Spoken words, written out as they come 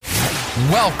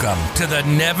Welcome to the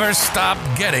Never Stop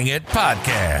Getting It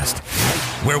podcast,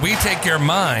 where we take your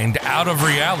mind out of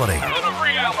reality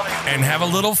and have a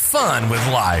little fun with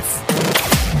life.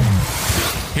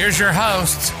 Here's your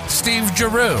hosts, Steve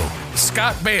Giroux,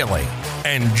 Scott Bailey,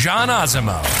 and John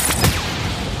Osimo.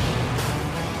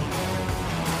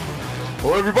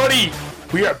 Hello, everybody.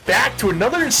 We are back to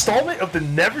another installment of the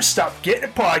Never Stop Getting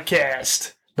It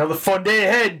podcast. Another fun day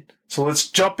ahead, so let's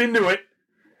jump into it.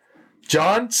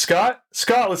 John, Scott,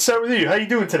 let's start with you. How you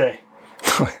doing today?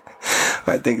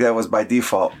 I think that was by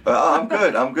default. I'm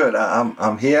good.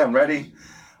 I'm here. I'm ready.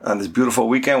 On this beautiful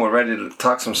weekend, we're ready to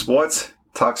talk some sports,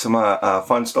 talk some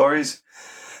fun stories,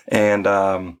 and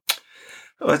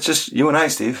let's just you and I,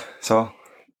 Steve. So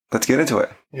let's get into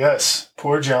it. Yes,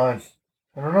 poor John.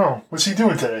 I don't know. What's he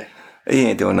doing today? He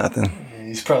ain't doing nothing.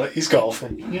 He's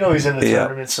golfing. You know he's in a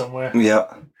tournament somewhere.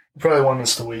 Yeah. He probably won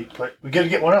us the week, but we got to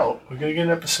get one out. We got to get an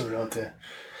episode out there.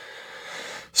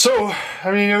 So,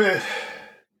 I mean,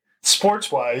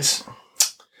 sports-wise,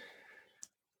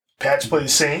 Pats play the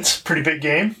Saints. Pretty big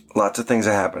game. Lots of things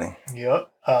are happening.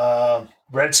 Yep.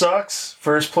 Red Sox,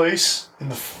 first place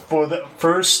for the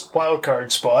first wild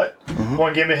card spot. Mm-hmm.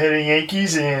 One game ahead of the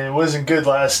Yankees, and it wasn't good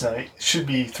last night. It should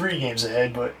be 3 games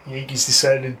ahead, but the Yankees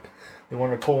decided they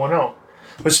wanted to pull one out.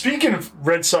 But speaking of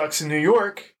Red Sox in New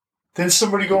York, didn't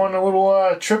somebody go on a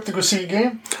little trip to go see a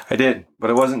game? I did, but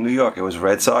it wasn't New York. It was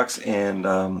Red Sox and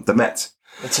the Mets.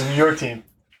 It's a New York team.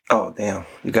 Oh, damn.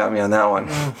 You got me on that one.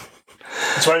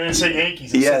 That's why I didn't say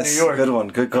Yankees. I said New York. Good one.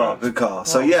 Good call.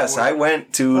 So, yes, boy. I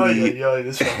went to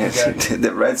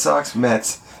the Red Sox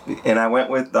Mets, and I went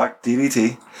with Doc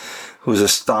DDT, who's a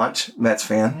staunch Mets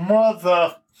fan.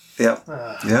 Mother. Yep.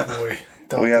 Boy.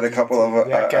 We had a couple of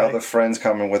other friends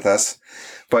coming with us.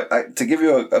 But to give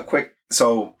you a quick...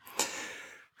 So...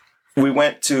 We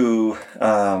went to,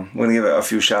 I'm going to give a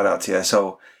few shout outs here.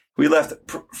 So we left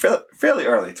fairly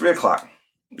early, 3 o'clock.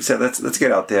 We said, let's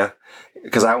get out there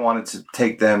because I wanted to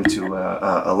take them to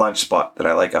a lunch spot that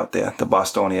I like out there, the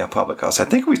Bostonia Public House. I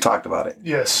think we talked about it.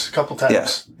 Yes, a couple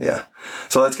times. Yeah.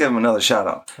 So let's give them another shout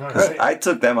out. Right. I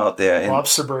took them out there. And,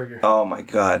 Lobster burger. Oh my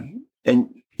God.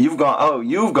 And you've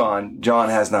gone. John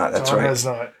has not. That's right. John has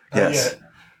not. Yes. Yet.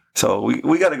 So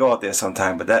we got to go out there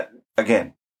sometime. But that,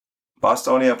 again,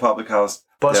 Bostonia Public House.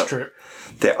 Bus trip.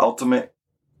 The ultimate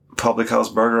public house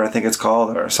burger, I think it's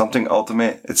called, or something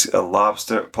ultimate. It's a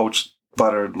lobster, poached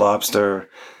buttered lobster,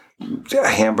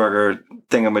 hamburger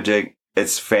thingamajig.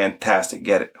 It's fantastic.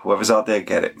 Get it. Whoever's out there,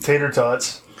 get it. Tater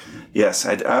tots. Yes.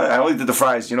 I only did the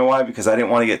fries. You know why? Because I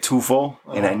didn't want to get too full,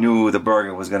 and I knew the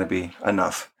burger was going to be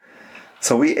enough.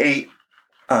 So we ate,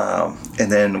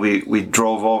 and then we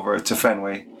drove over to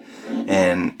Fenway,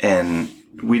 and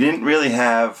we didn't really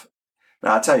have...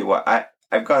 Now, I'll tell you what,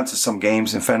 I've gone to some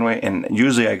games in Fenway, and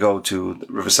usually I go to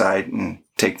Riverside and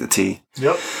take the T.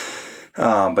 Yep.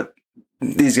 But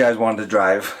these guys wanted to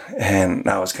drive, and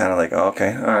I was kind of like, oh,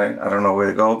 okay, all right, I don't know where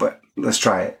to go, but let's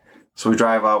try it. So we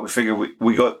drive out. We figure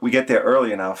we get there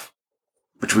early enough,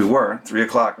 which we were, 3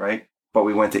 o'clock, right? But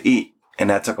we went to eat, and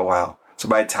that took a while. So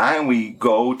by the time we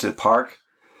go to the park,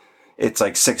 it's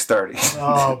like 6:30.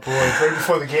 Oh, boy, right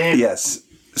before the game. Yes.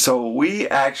 So we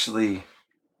actually...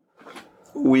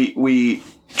 We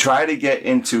try to get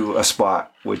into a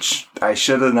spot, which I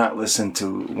should have not listened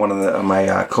to one of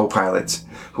my co-pilots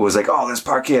who was like, oh, let's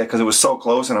park here because it was so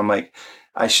close. And I'm like,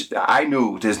 I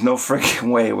knew there's no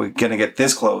freaking way we're going to get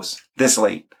this close, this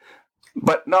late.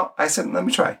 But no, I said, let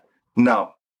me try.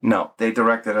 No, they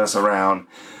directed us around.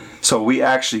 So we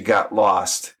actually got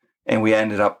lost and we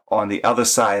ended up on the other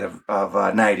side of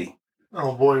 90.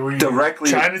 Oh boy, were you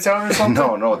directly Chinatown or something?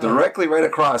 No, directly right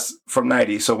across from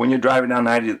 90. So when you're driving down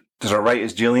 90, to the right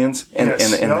is Jillian's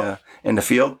in the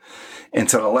field, and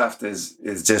to the left is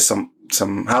just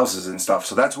some houses and stuff.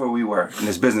 So that's where we were, and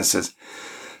there's businesses.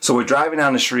 So we're driving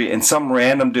down the street, and some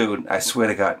random dude, I swear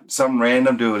to God,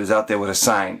 is out there with a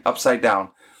sign upside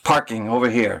down, parking over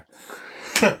here.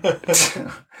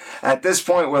 At this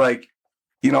point, we're like,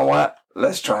 you know what?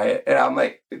 Let's try it. And I'm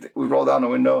like, we roll down the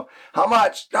window. How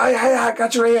much? I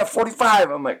got your here,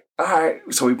 45. I'm like, all right.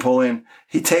 So we pull in.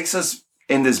 He takes us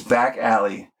in this back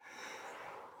alley.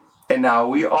 And now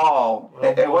we all,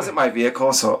 it wasn't my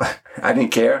vehicle, so I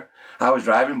didn't care. I was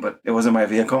driving, but it wasn't my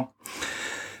vehicle.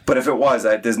 But if it was,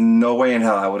 there's no way in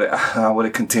hell I would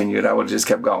have continued. I would have just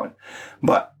kept going.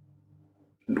 But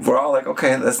we're all like,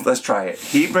 okay, let's try it.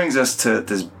 He brings us to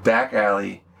this back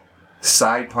alley,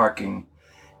 side parking.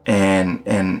 And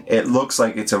it looks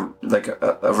like it's a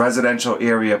residential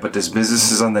area, but there's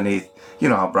businesses underneath. You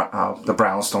know how the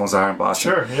brownstones are in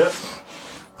Boston. Sure, yeah.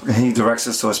 And he directs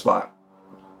us to a spot.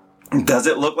 Does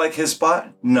it look like his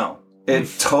spot? No. It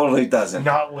totally doesn't.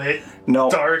 Not lit. No.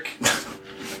 Dark.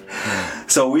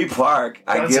 So we park.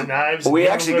 We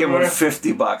actually give him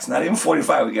 $50. Not even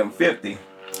 45. We give him 50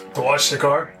 to watch the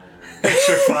car.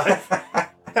 Extra 5.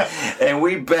 And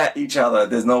we bet each other.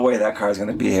 There's no way that car's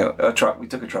gonna be here. A truck. We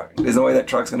took a truck. There's no way that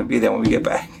truck's gonna be there when we get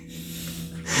back.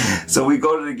 So we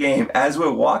go to the game. As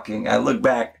we're walking, I look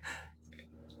back,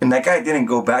 and that guy didn't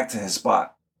go back to his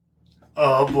spot.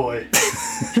 Oh boy.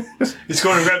 He's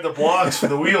going to grab the blocks for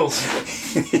the wheels.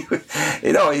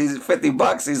 You know, he's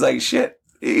 $50. He's like, shit.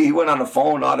 He went on the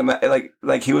phone automatic,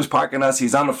 like he was parking us.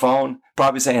 He's on the phone,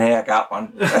 probably saying, "Hey, I got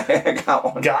one. I got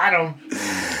one." Got him.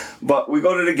 But we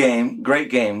go to the game. Great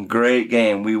game.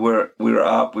 We were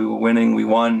up. We were winning. We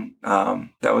won.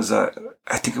 That was I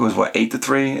think it was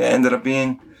 8-3. It ended up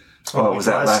being. Oh, was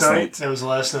that last night? That was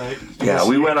last night. Yeah,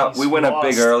 we went up. We went up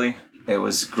big early. It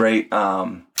was great.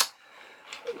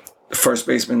 First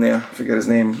baseman there, I forget his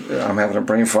name. I'm having a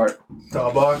brain fart.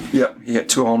 Dahlbach. Yep, he hit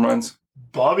 2 home runs.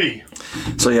 Bobby.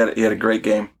 So he had a great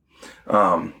game.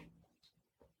 Funny.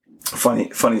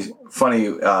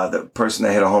 The person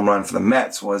that hit a home run for the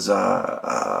Mets was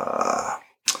Alonso.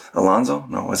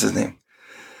 No, what's his name?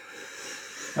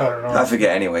 I don't know. I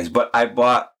forget. Anyways, but I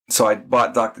bought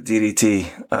Dr.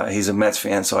 DDT. He's a Mets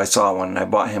fan, so I saw one and I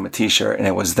bought him a T-shirt, and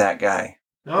it was that guy.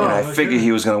 Oh, and I figured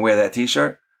he was going to wear that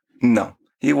T-shirt. No,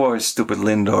 he wore his stupid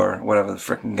Lindor, whatever the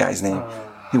freaking guy's name.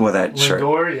 He wore that shirt.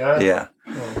 Lindor, yeah. Yeah.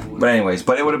 Oh, but anyways,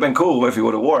 it would have been cool if he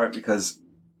would have wore it because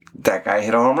that guy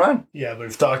hit a home run. Yeah, but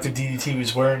if Dr. DDT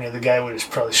was wearing it, the guy would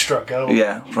have probably struck out.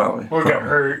 Yeah, probably. Or got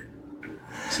hurt.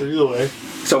 So either way.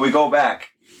 So we go back,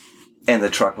 and the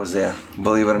truck was there.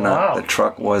 Believe it or not, the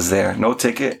truck was there. No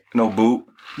ticket, no boot,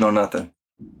 no nothing.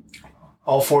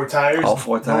 All 4 tires? All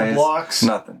 4 tires. No blocks?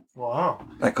 Nothing. Wow.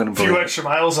 I couldn't A believe few it. extra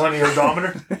miles on the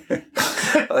odometer.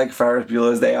 Like Ferris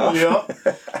Bueller's Day Off. Yeah.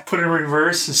 Put it in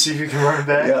reverse and see if you can run it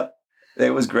back. Yeah.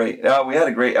 It was great. We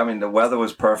had the weather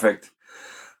was perfect.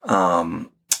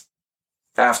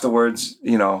 Afterwards,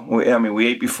 we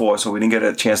ate before, so we didn't get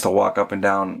a chance to walk up and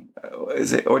down.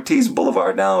 Is it Ortiz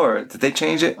Boulevard now, or did they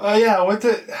change it? Yeah, I don't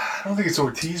think it's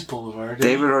Ortiz Boulevard.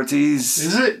 David Ortiz.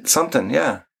 Is it? Something,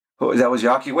 yeah. That was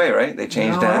Yawkey Way, right? They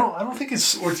changed that. I don't think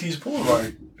it's Ortiz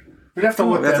Boulevard. We'd have to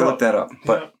look that up.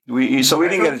 But we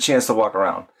didn't get a chance to walk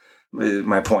around. Is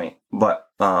my point. But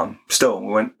still,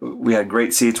 we had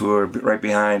great seats. We were right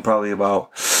behind, probably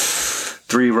about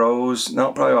 4 rows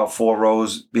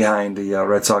behind the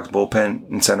Red Sox bullpen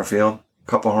in center field. A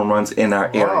couple home runs in our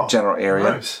general area.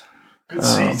 Nice. Good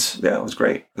seats. Yeah, it was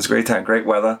great. It was a great time. Great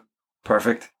weather.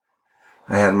 Perfect.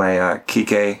 I had my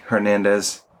Kike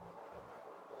Hernandez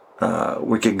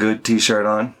Wicked Good T-shirt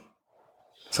on.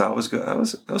 So I was good. I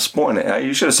was sporting it.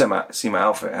 You should have seen my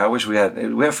outfit. I wish we had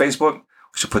Facebook.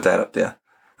 We should put that up there.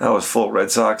 That was full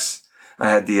Red Sox. I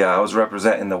had I was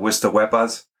representing the Worcester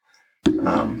Wepas.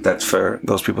 That's for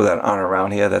those people that aren't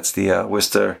around here. That's the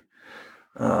Worcester.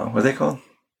 What are they called?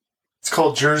 It's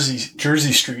called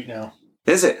Jersey Street now.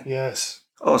 Is it? Yes.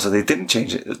 Oh, so they didn't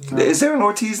change it. No. Is there an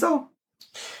Ortiz though?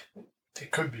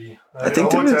 It could be. I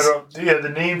think there is. Yeah, the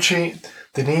name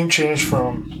change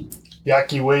from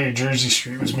Yawkey Way to Jersey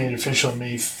Street was made official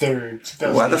May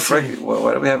 3rd. Why the frick?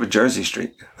 Why do we have a Jersey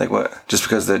Street? Like what? Just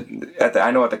because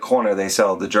I know at the corner they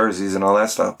sell the jerseys and all that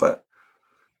stuff, but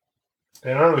I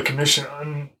don't know the commission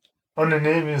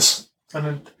unanimous. What?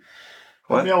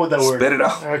 Let me know what that word. Spit it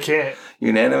out. I can't.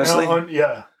 Unanimously.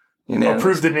 Yeah. Unanimous.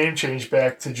 Approved the name change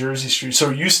back to Jersey Street. So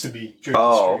it used to be Jersey Street.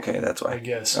 Oh, okay, that's why. I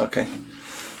guess. Okay.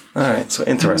 All right. So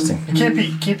interesting. It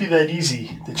can't be that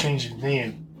easy to change the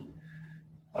name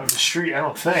of the street. I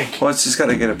don't think. Well, it's just got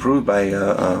to get approved by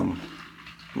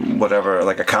whatever,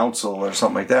 like a council or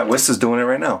something like that. Worcester's doing it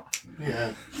right now.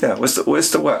 Yeah. Yeah.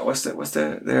 Worcester what? What's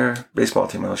their baseball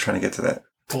team? I was trying to get to that.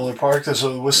 Polar Park. That's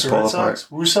the Worcester Red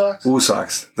Sox. Woo Sox. Woo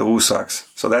Sox. The Woo Sox.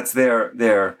 So that's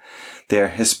their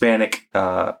Hispanic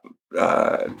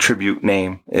tribute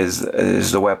name is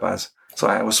the Wepas. So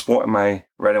I was sporting my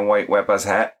red and white Wepas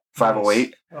hat,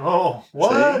 508. Oh,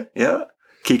 what? See? Yeah.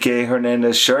 Kike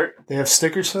Hernandez shirt. They have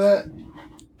stickers for that?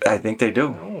 I think they do.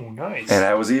 Oh, nice. And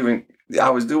I was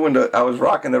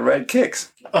rocking the red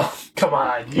kicks. Oh, come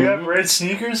on. You have red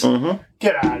sneakers? Mm-hmm.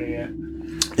 Get out of here.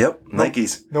 Yep,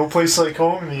 Nikes. No place like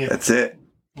home. That's it.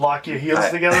 Lock your heels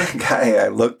together. I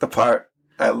looked the part.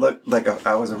 I looked like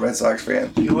I was a Red Sox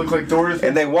fan. You look like Dorothy.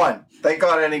 And they won. Thank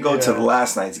God I didn't go to the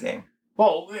last night's game.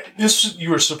 Well, you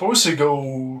were supposed to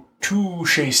go to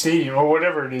Shea Stadium or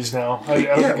whatever it is now. I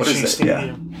think it's Shea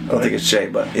Stadium. Yeah. I don't think it's Shea,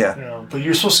 but yeah. But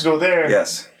you're supposed to go there.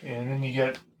 Yes. And then you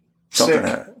get something.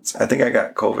 sick. I think I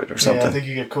got COVID or something. Yeah, I think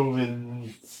you get COVID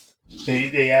and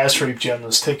They ass raped you on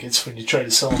those tickets when you tried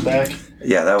to sell them back.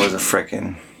 Yeah, that was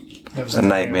a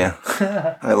nightmare.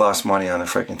 I lost money on the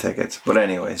freaking tickets. But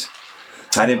anyways,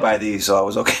 I didn't buy these, so I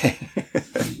was okay.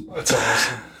 That's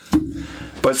awesome.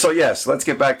 But so yes, let's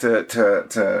get back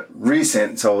to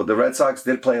recent. So the Red Sox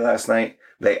did play last night.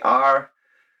 They are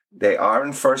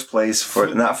in first place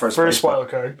First wild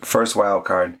card. First wild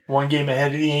card. One game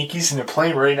ahead of the Yankees, and they're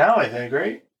playing right now, I think,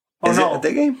 right? Is it a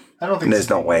big game? I don't think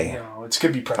there's no way. No, it's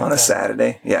going to be prime on time. a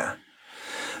Saturday. Yeah.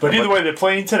 But either way, they're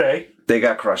playing today. They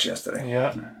got crushed yesterday.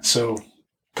 Yeah. So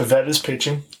Pavetta's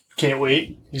pitching. Can't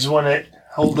wait. He's the one that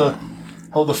held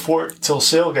the fort till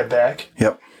Sale got back.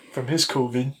 Yep. From his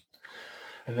COVID.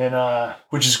 And then,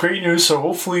 which is great news. So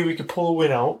hopefully we can pull a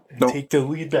win out and take the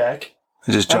lead back.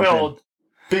 Just jump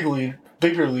in.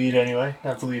 Bigger lead anyway,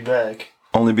 not the lead back.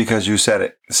 Only because you said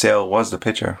it. Sale was the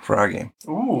pitcher for our game.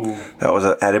 Ooh. That was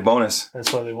an added bonus.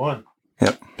 That's why they won.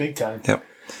 Yep. Big time. Yep.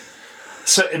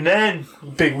 So, and then,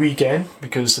 big weekend,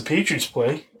 because the Patriots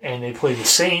play, and they play the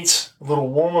Saints, a little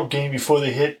warm-up game before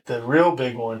they hit the real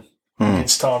big one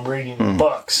against Tom Brady and the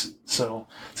Bucks. So,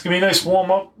 it's going to be a nice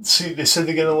warm-up. See, they said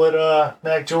they're going to let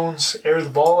Mac Jones air the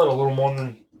ball out a little more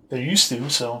than they're used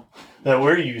to, that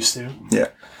we're used to. Yeah.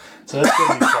 So, that's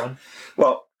going to be fun.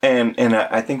 Well, and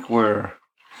I think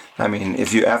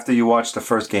after you watch the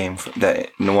first game that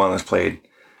New Orleans played,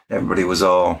 everybody was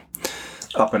all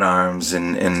up in arms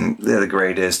and they're the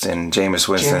greatest and Jameis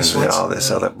Winston and all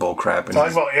this other bull crap and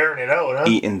talking about airing it out, huh?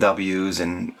 Eating W's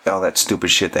and all that stupid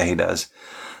shit that he does.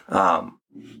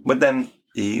 But then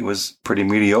he was pretty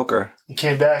mediocre. He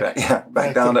came back.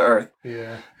 Back down to earth.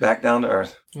 Yeah. Back down to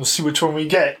earth. We'll see which one we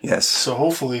get. Yes. So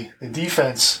hopefully the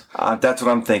defense. That's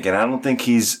what I'm thinking. I don't think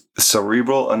he's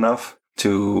cerebral enough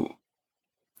to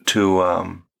he's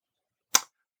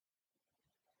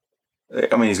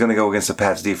going to go against the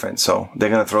Pats defense, so they're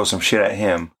going to throw some shit at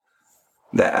him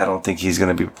that I don't think he's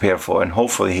going to be prepared for, and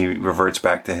hopefully he reverts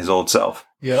back to his old self.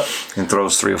 Yeah. And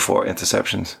throws 3 or 4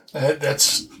 interceptions.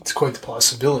 That's quite the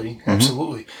possibility. Mm-hmm.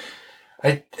 Absolutely.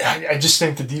 I just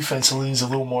think the defense needs a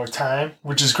little more time,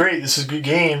 which is great. This is a good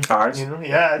game. Ours?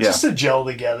 Just to gel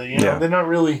together. They're not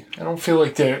really. I don't feel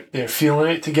like they're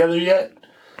feeling it together yet.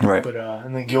 Right. But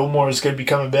and then Gilmore is going to be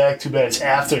coming back. Too bad it's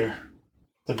after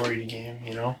the Brady game.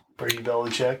 Brady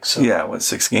Belichick. So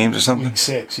 6 games or something. Week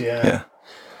 6. Yeah.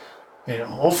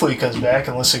 Hopefully he comes back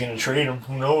unless they're going to trade him.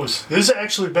 Who knows? There's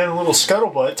actually been a little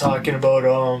scuttlebutt talking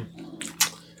about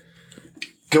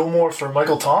Gilmore for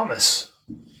Michael Thomas.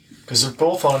 Because they're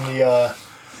both on the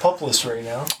PUP list right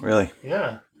now. Really?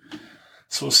 Yeah.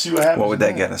 So we'll see what happens. What would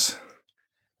that get us?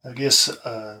 I guess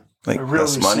like a real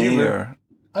less money receiver. or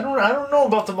I don't know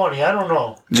about the money. I don't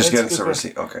know. Just get us a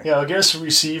receiver. Okay. Yeah, I'll get us a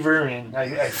receiver, and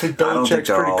I think Belichick's I don't think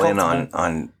they're pretty all in comfortable.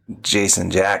 on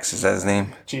Jason Jacks. Is that his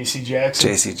name? J.C. Jackson.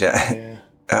 J.C. Jackson. Yeah.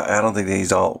 I don't think that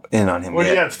he's all in on him What yet.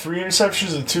 did he have? 3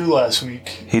 interceptions and 2 last week.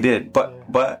 He did, but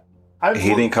he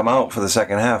didn't come out for the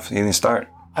second half. He didn't start.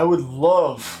 I would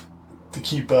love to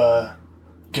keep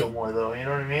Gilmore, though. You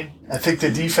know what I mean? I think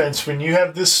the defense, when you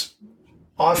have this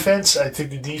offense, I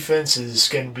think the defense is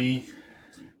going to be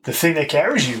the thing that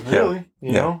carries you, really.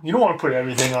 You know? You don't want to put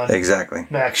everything on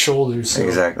Mac's shoulders. So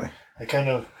exactly. I kind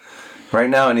of... Right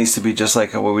now, it needs to be just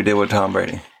like what we did with Tom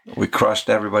Brady. We crushed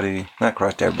everybody. Not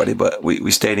crushed everybody, but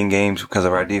we stayed in games because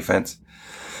of our defense.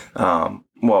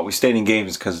 We stayed in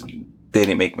games because they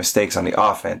didn't make mistakes on the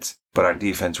offense, but our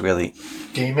defense really...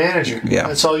 Game manager. Yeah.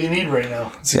 That's all you need right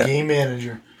now. It's a game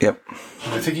manager. Yep.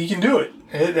 And I think he can do it.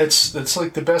 That's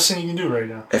like the best thing you can do right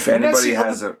now. If anybody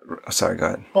has a... Sorry, go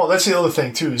ahead. Oh, that's the other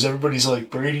thing, too, is everybody's like,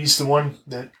 Brady's the one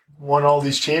that won all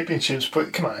these championships,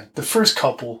 but come on, the first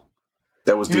couple...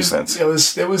 That was defense. It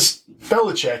was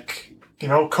Belichick,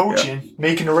 coaching,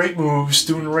 making the right moves,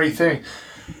 doing the right thing.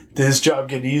 Did his job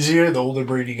get easier the older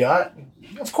Brady got?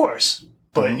 Of course.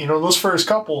 But, those first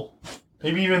couple,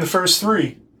 maybe even the first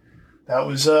 3, that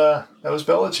was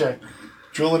Belichick.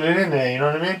 Drilling it in there, you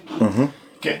know what I mean? Mm-hmm.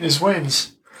 Getting his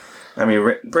wins. I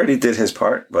mean, Brady did his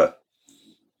part, but...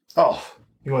 Oh,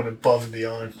 he went above and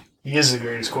beyond. He is the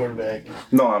greatest quarterback.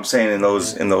 No, I'm saying in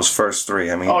those first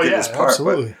 3. I mean, he did his part,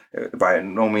 absolutely. But by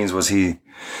no means was he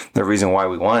the reason why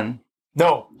we won.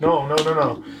 No, but,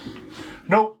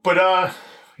 like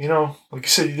you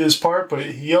said, he did his part, but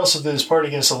he also did his part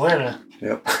against Atlanta.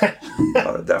 Yep.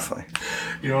 Oh, definitely.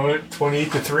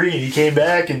 28-3, and he came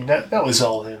back, and that was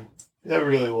all him. That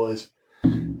really was.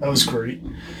 That was great.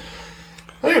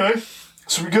 Anyway,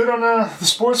 so we good on the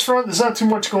sports front? There's not too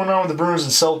much going on with the Brewers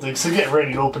and Celtics. They're getting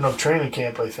ready to open up training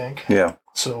camp, I think. Yeah.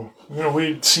 So,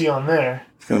 we'd see on there.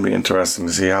 It's going to be interesting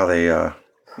to see how they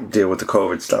deal with the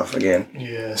COVID stuff again.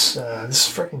 Yes.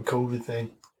 This freaking COVID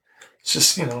thing. It's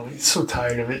just, he's so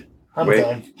tired of it. I'm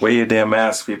done. Wear your damn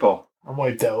mask, people. I'm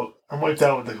wiped out. I'm wiped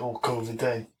out with the whole COVID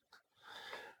thing.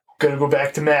 Gotta go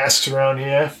back to masks around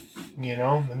here. They're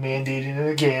mandating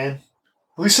it again.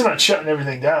 At least they're not shutting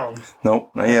everything down.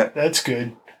 Nope, not yet. That's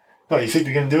good. Oh, you think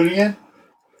they're going to do it again?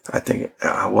 I think,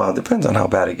 it depends on how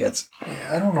bad it gets. Yeah,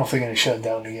 I don't know if they're going to shut it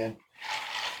down again.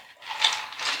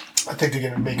 I think they're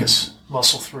going to make us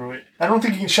muscle through it. I don't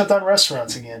think you can shut down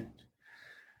restaurants again.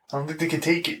 I don't think they can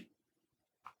take it.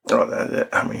 Oh,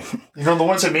 the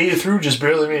ones that made it through just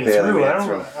barely made it through.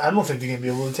 I don't think they're going to be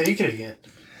able to take it again.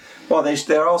 Well,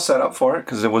 they're all set up for it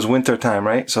because it was winter time,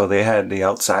 right? So they had the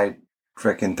outside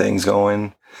freaking things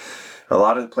going. A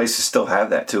lot of the places still have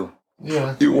that too.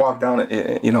 Yeah. You walk down,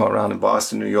 around in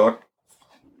Boston, New York,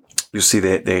 you see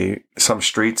they some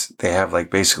streets they have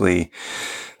like basically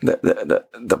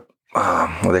the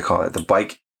what do they call it, the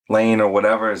bike lane or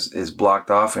whatever is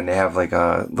blocked off, and they have like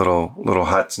little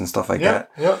huts and stuff like that.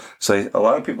 Yeah. So a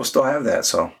lot of people still have that.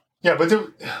 So. Yeah, but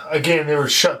they were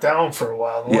shut down for a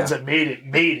while. The ones that made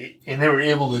it, and they were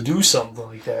able to do something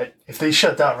like that. If they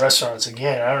shut down restaurants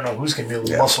again, I don't know who's going to be able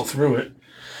to muscle through it.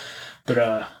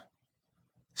 But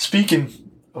speaking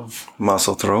of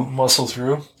muscle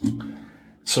through.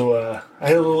 So I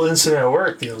had a little incident at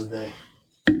work the other day.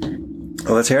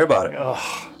 Well, let's hear about it.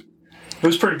 It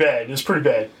was pretty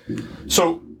bad.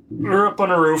 So we were up on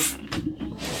a roof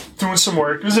doing some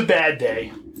work. It was a bad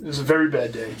day. It was a very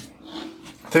bad day.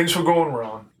 Things were going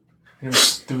wrong. There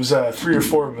was 3 or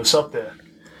 4 of us up there.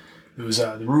 There was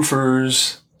the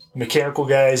roofers, mechanical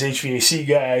guys, HVAC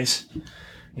guys.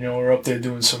 We're up there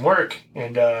doing some work,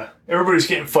 and everybody's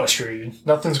getting frustrated.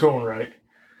 Nothing's going right.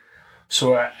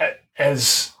 So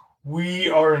as we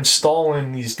are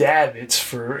installing these davits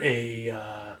for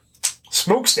a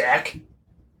smokestack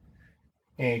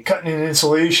and cutting in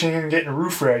insulation and getting the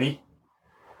roof ready,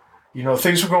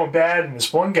 things were going bad, and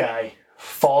this one guy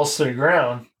falls to the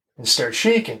ground and starts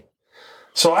shaking.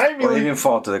 So he didn't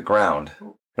fall to the ground,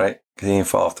 right? Because he didn't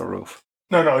fall off the roof.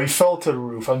 No, he fell to the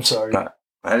roof. I'm sorry. No,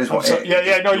 I just want.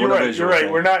 No, you're right. You're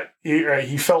right. We're not. You're right.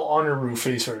 He fell on the roof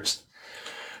face first,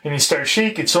 and he starts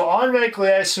shaking. So automatically,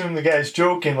 I assume the guy's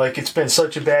joking, like it's been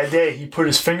such a bad day. He put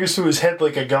his fingers to his head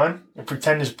like a gun and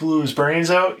pretend he blew his brains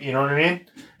out. You know what I mean?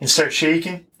 And start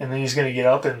shaking, and then he's gonna get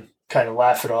up and kind of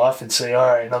laugh it off and say, "All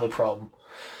right, another problem."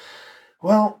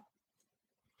 Well.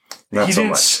 He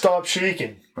didn't stop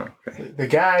shaking. Okay. The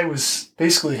guy was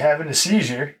basically having a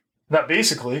seizure. Not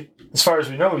basically. As far as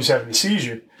we know, he was having a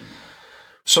seizure.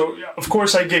 So, of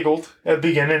course, I giggled at the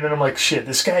beginning, and I'm like, shit,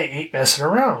 this guy ain't messing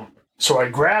around. So I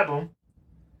grab him,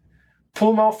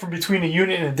 pull him out from between the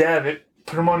unit and the davit,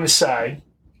 put him on his side.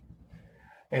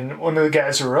 And one of the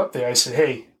guys who were up there, I said,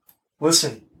 hey,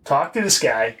 listen, talk to this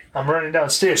guy. I'm running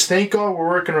downstairs. Thank God we're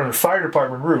working on a fire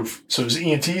department roof. So there's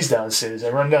EMTs downstairs. I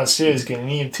run downstairs, get an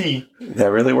EMT. Did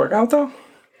that really work out, though?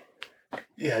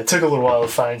 Yeah, it took a little while to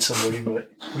find somebody,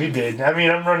 but we did. I mean,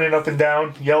 I'm running up and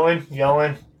down, yelling.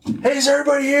 Hey, is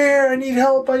everybody here? I need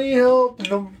help. And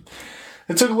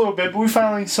it took a little bit,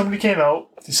 but somebody came out,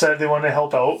 decided they wanted to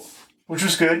help out, which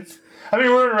was good. I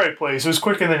mean, we're in the right place. It was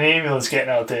quicker than the ambulance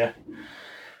getting out there.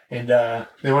 And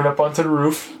they went up onto the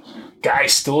roof.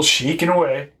 Guy's still shaking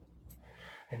away.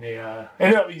 And they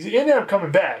ended up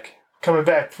coming back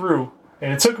through.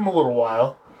 And it took him a little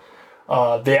while.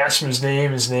 They asked him his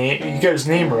name. He got his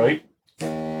name right.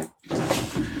 And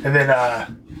then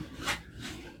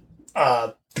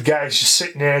the guy's just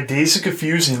sitting there, dazed and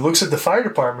confused. And he looks at the fire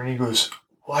department and he goes,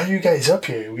 why are you guys up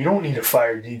here? We don't need a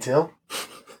fire detail.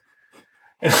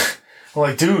 And I'm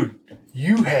like, dude,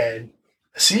 you had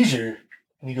a seizure.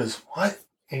 And he goes, what?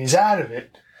 And he's out of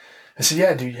it. I said,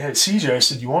 yeah, dude, you had a seizure. I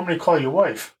said, you want me to call your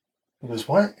wife? He goes,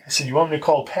 what? I said, you want me to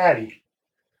call Patty?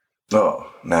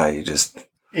 Oh, now you just...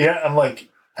 Yeah, I'm like,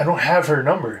 I don't have her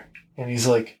number. And he's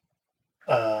like,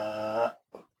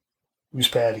 who's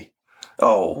Patty?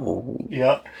 Oh.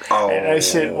 Yeah. Oh. And I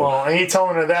said, well, I ain't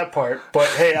telling her that part, but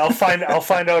hey, I'll find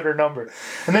out her number.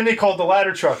 And then they called the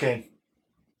ladder truck in.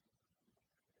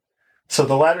 So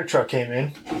the ladder truck came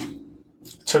in,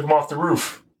 took him off the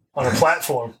roof on a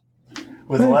platform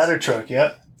with a ladder truck,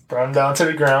 yeah. Brought him down to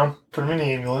the ground, put him in the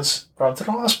ambulance, brought him to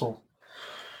the hospital.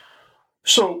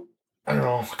 So, I don't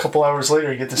know, a couple hours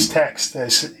later, I get this text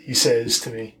he says to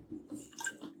me,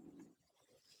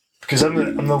 because I'm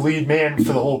the lead man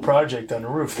for the whole project on the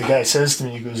roof. The guy says to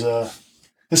me, he goes,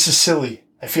 this is silly.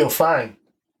 I feel fine.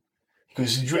 He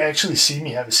goes, did you actually see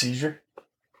me have a seizure?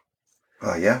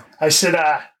 Yeah. I said,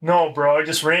 no, bro. I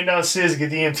just ran downstairs to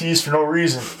get the EMTs for no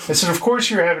reason. I said, of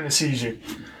course you're having a seizure.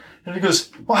 And he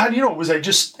goes, well, how do you know? Was I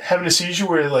just having a seizure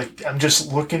where, like, I'm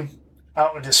just looking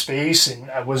out into space and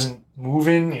I wasn't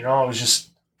moving. I was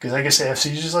just, because I guess they have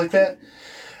seizures like that.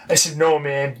 I said, no,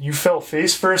 man, you fell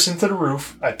face first into the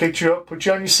roof. I picked you up, put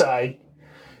you on your side.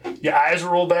 Your eyes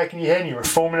were rolled back in your head and you were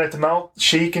foaming at the mouth,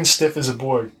 shaking stiff as a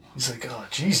board. He's like, oh,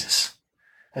 Jesus.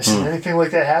 I said, anything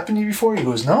like that happened to you before? He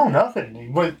goes, no, nothing. He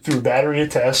went through a battery of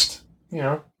tests.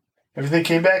 Everything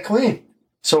came back clean.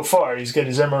 So far, he's got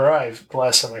his MRI the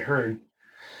last time I heard.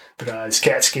 But his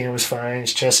CAT scan was fine.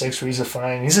 His chest x-rays are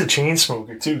fine. He's a chain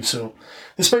smoker, too. So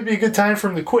this might be a good time for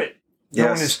him to quit.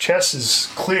 Knowing his chest is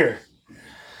clear.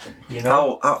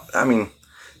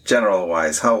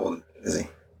 General-wise, how old is he?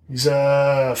 He's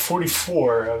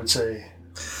 44, I would say.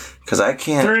 Because I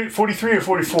can't... 43 or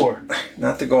 44.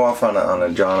 Not to go off on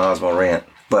a John Osmo rant,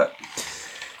 but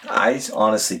I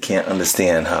honestly can't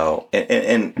understand how...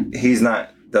 And he's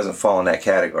doesn't fall in that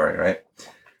category, right?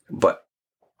 But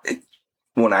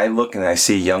when I look and I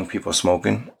see young people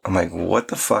smoking, I'm like, what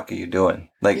the fuck are you doing?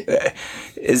 Like,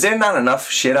 is there not enough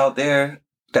shit out there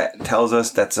that tells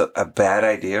us that's a bad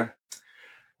idea?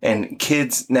 And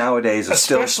kids nowadays are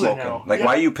still smoking. Now.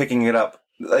 Why are you picking it up?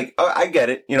 Like, I get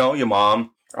it. Your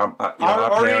mom, our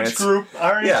parents.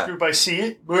 Our age group, I see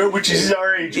it, which is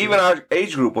our age group. Even our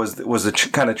age group was the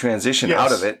kind of transition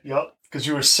out of it. Yep. Because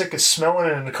you were sick of smelling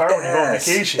it in the car when you go on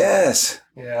vacation. Yes.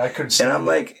 Yeah, I couldn't see it. And I'm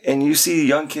like, and you see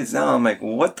young kids now, I'm like,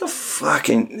 what the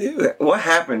fucking, what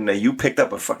happened that you picked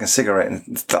up a fucking cigarette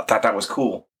and thought that was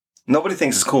cool? Nobody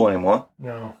thinks it's cool anymore.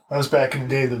 No. That was back in the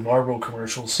day of the Marlboro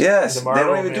commercials. Yes. They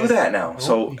don't even do that now.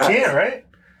 So you can't, right?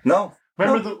 No.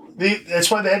 Remember, that's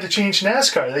why they had to change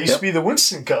NASCAR. That used to be the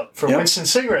Winston Cup for Winston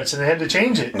cigarettes, and they had to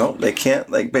change it. No, they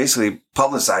can't, basically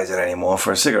publicize it anymore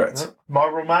for cigarettes.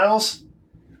 Marlboro Miles?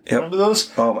 Yep. Remember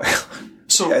those? Oh, my God.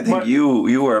 So I think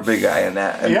you were a big guy in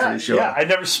that. I'm pretty sure. Yeah, I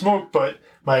never smoked, but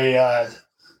my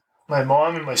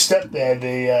mom and my stepdad,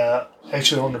 they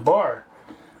actually owned a bar.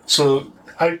 So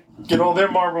I get all their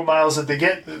Marlboro Miles that they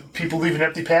get. People leaving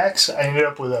empty packs. I ended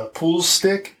up with a pool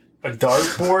stick, a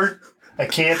dartboard, a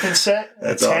camping set,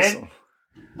 That's a tent. awesome.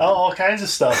 All kinds of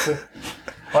stuff.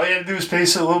 All you had to do was pay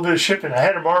a little bit of shipping. I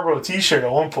had a Marlboro t-shirt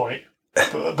at one point.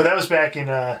 But that was back in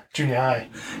junior high.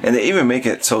 And they even make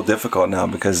it so difficult now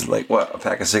because, a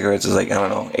pack of cigarettes is $80.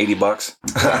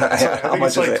 I think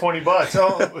it's like $20.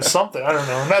 Oh, it was something. I don't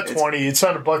know. Not 20. It's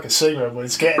not a buck a cigarette, but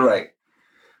it's getting... Right.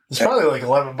 It's probably like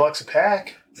 $11 a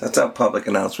pack. That's our public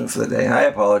announcement for the day. I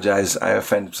apologize. I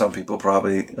offend some people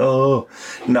probably. Oh.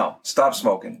 No. Stop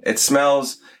smoking. It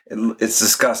smells. It's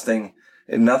disgusting.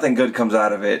 And nothing good comes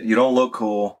out of it. You don't look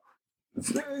cool.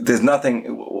 There's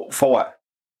nothing... For what?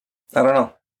 I don't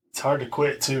know. It's hard to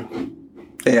quit, too.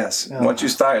 Yes. Yeah. Once you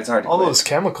start, it's hard to quit. All those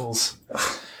chemicals.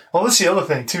 Well, that's the other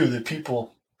thing, too. That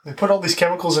people, they put all these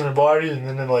chemicals in their body, and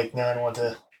then they're like, I don't want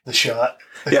the shot.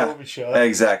 The COVID shot.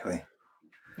 Exactly.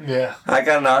 Yeah. I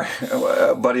got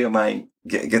a buddy of mine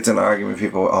gets in an argument with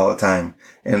people all the time.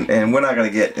 And we're not going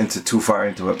to get too far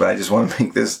into it, but I just want to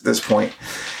make this point.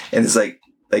 And it's like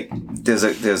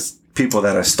there's people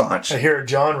that are staunch. I hear a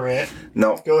John rant.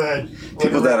 No. Go ahead.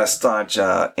 People that are staunch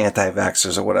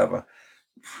anti-vaxxers or whatever.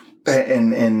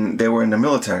 And they were in the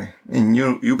military. And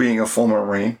you being a former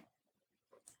Marine,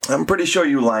 I'm pretty sure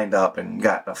you lined up and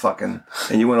got and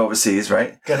you went overseas,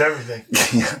 right? Got everything.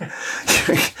 Yeah.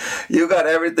 You got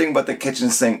everything but the kitchen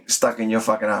sink stuck in your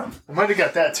fucking arm. I might have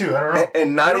got that too. I don't know.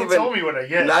 And not even tell me what I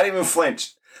get. Not even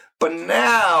flinched. But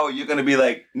now you're going to be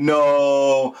like,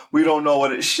 no, we don't know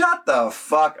what it... Shut the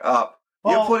fuck up.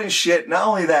 Well, you're putting shit, not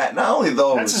only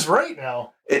those... That's his right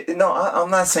now. No,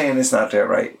 I'm not saying it's not their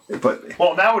right, but...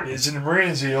 Well, now it is. In the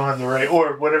Marines, you don't have the right,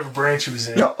 or whatever branch he was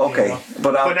in. No, okay. You know?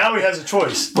 But now he has a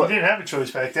choice. He didn't have a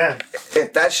choice back then.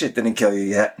 If that shit didn't kill you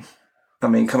yet, I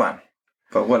mean, come on.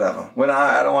 But whatever.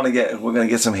 I don't want to get... We're going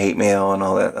to get some hate mail and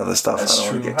all that other stuff. That's I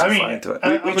don't true. want to get too far into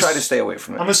it. We try to stay away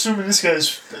from it. I'm assuming this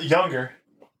guy's younger.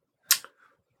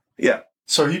 Yeah.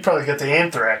 So he probably got the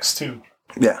anthrax, too.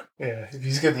 Yeah. Yeah. If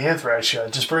he's got the anthrax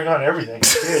shot, just bring on everything.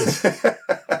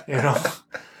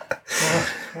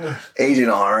 Agent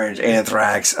Orange,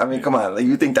 anthrax. I mean, come on.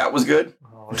 You think that was good?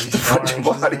 Oh,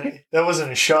 that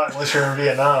wasn't a shot unless you're in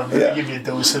Vietnam. They give you a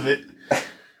dose of it.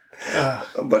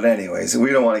 But anyways,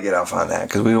 we don't want to get off on that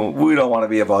because we don't want to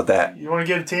be about that. You want to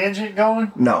get a tangent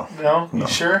going? No. You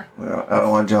sure? I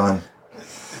don't want John.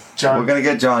 We're gonna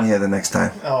get John here the next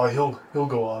time. Oh, he'll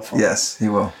go off. Yes, he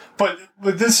will. But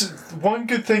this one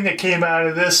good thing that came out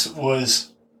of this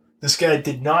was this guy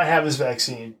did not have his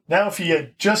vaccine. Now, if he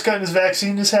had just gotten his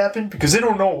vaccine, this happened because they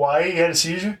don't know why he had a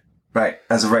seizure. Right,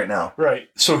 as of right now. Right,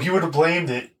 so he would have blamed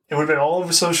it. It would have been all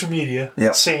over social media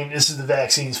saying this is the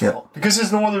vaccine's fault because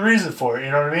there's no other reason for it.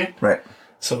 You know what I mean? Right.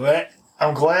 So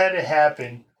I'm glad it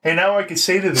happened And now I can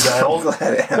say to the guy, I'm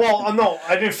glad it happened. well, no,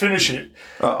 I didn't finish it.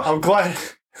 Oh.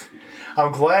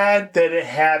 I'm glad that it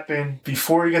happened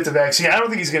before he got the vaccine. I don't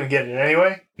think he's going to get it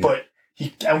anyway, but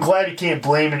I'm glad he can't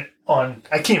blame it on,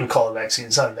 I can't even call it a vaccine.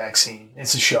 It's not a vaccine.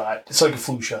 It's a shot. It's like a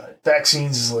flu shot.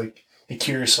 Vaccines is like it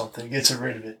cures something. It gets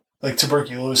rid of it. Like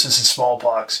tuberculosis and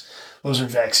smallpox. Those are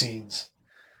vaccines.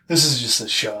 This is just a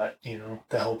shot,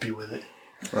 to help you with it.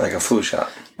 Like a flu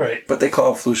shot. Right. But they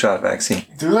call a flu shot a vaccine.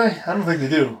 Do they? I don't think they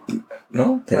do.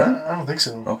 No? They don't? I don't think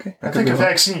so. Okay. I think a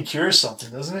vaccine cures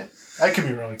something, doesn't it? I could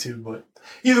be wrong too, but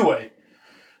either way.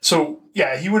 So,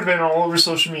 yeah, he would have been all over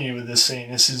social media with this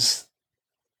saying this is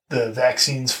the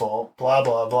vaccine's fault, blah,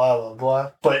 blah, blah, blah,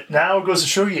 blah. But now it goes to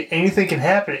show you anything can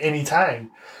happen at any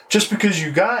time. Just because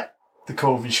you got the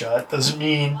COVID shot doesn't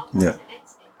mean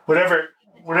whatever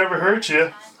hurts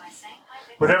you,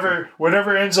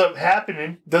 whatever ends up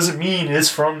happening doesn't mean it's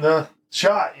from the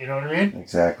shot. You know what I mean?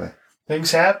 Exactly.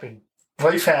 Things happen.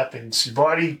 Life happens. Your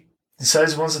body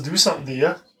decides it wants to do something to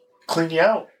you, clean you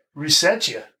out, reset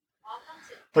you.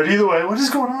 But either way, what is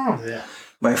going on over there?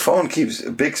 My phone keeps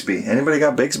Bixby. Anybody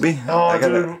got Bixby? Oh,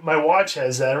 dude, my watch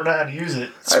has that. I don't know how to use it.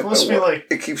 It's supposed to be like...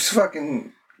 It keeps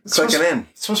fucking clicking in.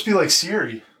 It's supposed to be like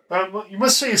Siri. You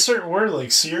must say a certain word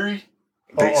like Siri.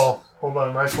 Bix. Oh, hold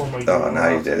on. My phone might be... Oh, now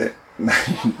you did it.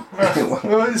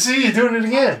 Well, see, you're doing it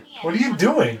again. What are you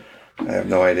doing? I have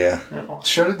no idea.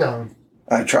 Shut it down.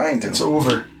 I'm trying to. It's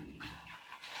over.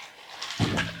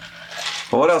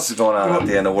 Well, what else is going on out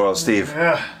there in the world, Steve?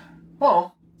 Yeah.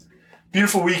 Well,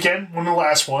 beautiful weekend. One of the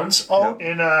last ones. Oh,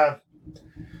 Yep.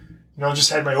 and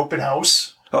just had my open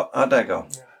house. Oh, how'd that go?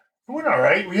 It went all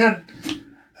right. We had...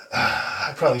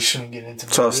 I probably shouldn't get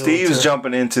into... So Steve's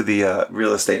jumping into the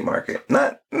real estate market.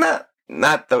 Not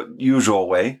the usual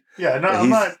way. Yeah, I'm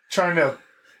not trying to...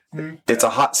 It's a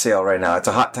hot sale right now. It's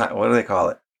a hot time. What do they call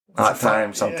it? Hot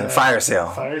time something. Yeah. Fire sale.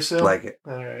 Fire sale? Like it.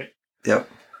 All right. Yep.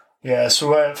 Yeah,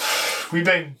 so I've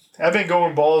been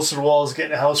going balls to the walls,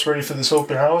 getting the house ready for this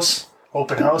open house.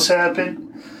 Open house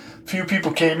happened. A few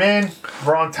people came in.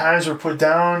 Wrong times were put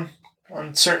down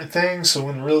on certain things. So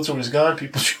when the realtor was gone,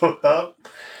 people showed up.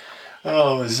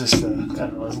 Oh, it was just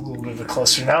it was a little bit of a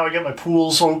cluster. Now I got my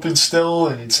pools open still,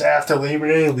 and it's after Labor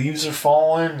Day. Leaves are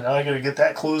falling. Now I got to get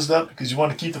that closed up because you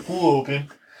want to keep the pool open.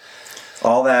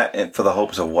 All that and for the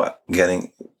hopes of what?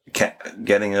 Getting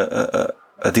a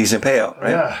decent payout,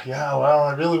 right? Yeah. Well,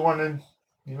 I really wanted,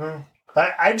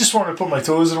 I just wanted to put my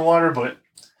toes in the water, but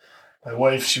my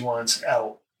wife, she wants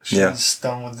out. She's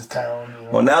done with the town.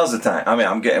 Well, now's the time. I mean,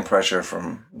 I'm getting pressure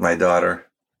from my daughter,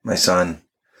 my son,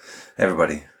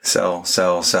 everybody. Sell.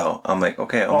 I'm like,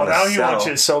 okay, I'm going to sell. Now you want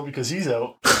you to sell because he's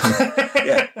out.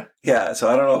 Yeah. So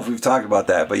I don't know if we've talked about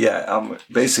that, but yeah, I'm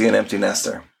basically an empty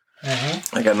nester.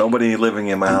 Mm-hmm. I got nobody living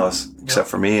in my house except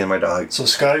for me and my dog. So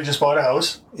Scotty just bought a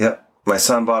house. Yep. My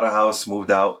son bought a house, moved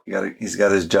out. He's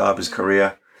got his job, his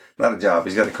career. Not a job.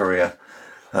 He's got a career.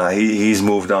 He's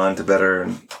moved on to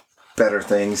better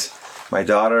things. My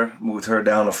daughter moved her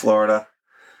down to Florida.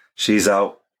 She's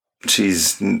out.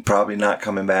 She's probably not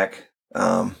coming back.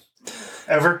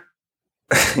 Ever?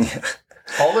 Yeah.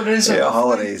 Holidays? Yeah,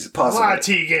 holidays.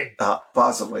 Possibly.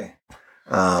 Possibly.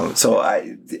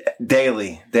 So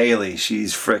daily,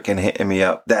 she's freaking hitting me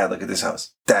up. Dad, look at this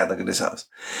house. Dad, look at this house.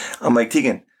 I'm like,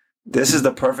 Tegan, this is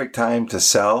the perfect time to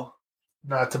sell.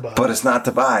 Not to buy. But it's not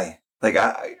to buy. Like,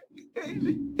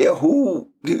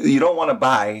 you don't want to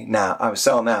buy now, I would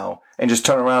sell now, and just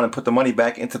turn around and put the money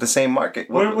back into the same market.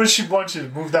 What does she want you to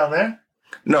move down there?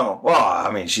 No. Well, I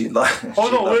mean, she loved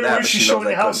where's she showing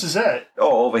the houses at?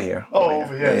 Oh, over here.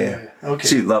 Over here. Yeah. Okay.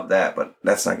 She'd love that, but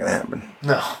that's not going to happen.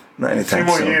 No. Not anytime soon.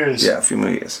 A few more years. Yeah, a few more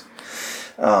years.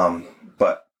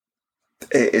 But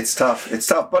it's tough. It's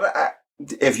tough. But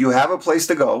if you have a place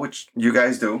to go, which you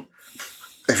guys do,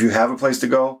 if you have a place to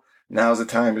go, now's the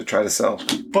time to try to sell.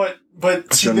 But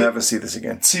you'll never see this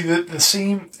again. See, the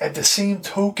same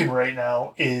token right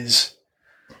now is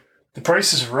the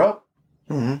prices are up,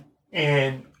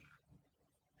 and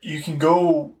you can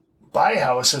go buy a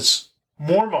house that's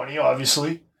more money,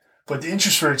 obviously, but the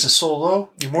interest rates are so low,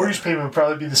 your mortgage payment would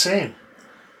probably be the same.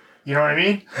 You know what I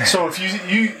mean? So if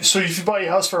you buy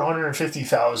your house for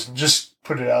 $150,000, just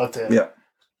put it out there. Yeah.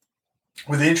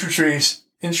 With the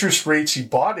interest rates you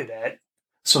bought it at.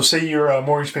 So say your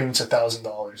mortgage payment's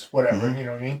 $1,000, whatever, you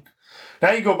know what I mean?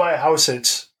 Now you go buy a house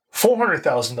that's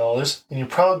 $400,000, and you'll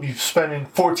probably be spending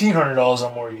 $1,400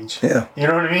 on mortgage. Yeah. You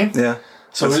know what I mean? Yeah.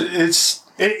 So it's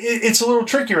a little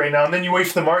tricky right now, and then you wait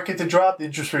for the market to drop, the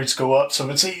interest rates go up. So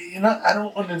I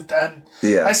don't understand.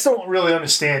 Yeah. I still don't really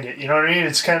understand it. You know what I mean?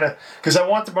 It's kind of because I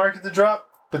want the market to drop,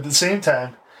 but at the same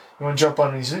time, you want to jump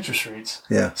on these interest rates.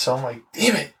 Yeah. So I'm like,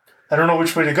 damn it. I don't know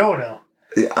which way to go now.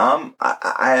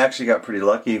 I actually got pretty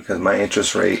lucky because my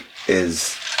interest rate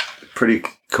is pretty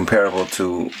comparable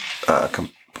to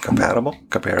comparable,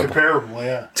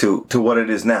 yeah. to what it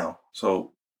is now.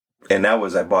 So, and that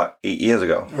was I bought 8 years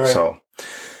ago. Right. So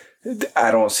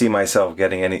I don't see myself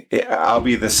getting any. I'll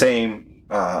be the same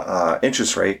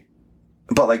interest rate,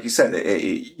 but like you said,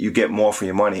 you get more for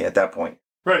your money at that point.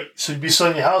 Right. So you'd be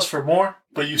selling your house for more,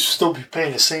 but you still be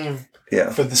paying the same.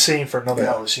 Yeah. For the same for another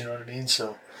house. You know what I mean?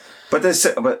 So. But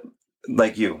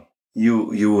like you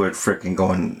were freaking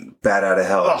going bat out of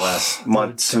hell last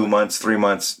month, 2 months, 3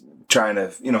 months, trying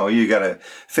to, you got to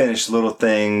finish little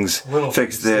things,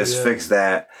 fix this, fix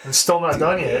that. It's still not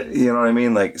done yet. You know what I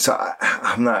mean? Like, so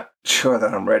I'm not sure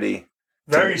that I'm ready.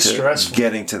 Very stressful.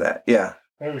 Getting to that. Yeah.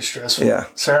 Very stressful. Yeah.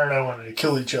 Sarah and I wanted to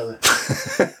kill each other.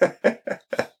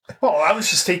 Well, I was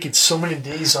just taking so many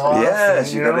days off.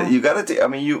 Yes, and, you gotta. I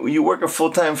mean, you work a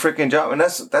full-time freaking job, and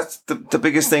that's the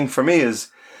biggest thing for me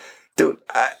is, dude,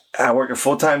 I work a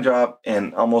full-time job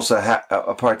and almost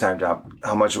a part-time job.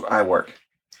 How much I work,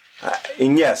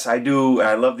 and yes, I do.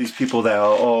 I love these people that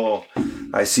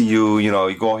I see you.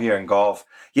 You go here and golf.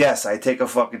 Yes, I take a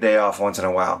fucking day off once in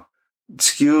a while.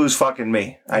 Excuse fucking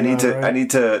me. I need to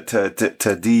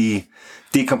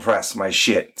decompress my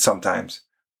shit sometimes.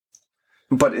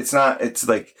 But it's not, it's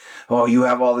like, you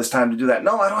have all this time to do that.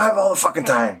 No, I don't have all the fucking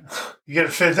time. You got to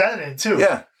fit that in too.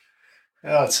 Yeah.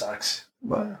 Oh, it sucks.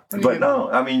 But no,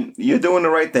 I mean, you're doing the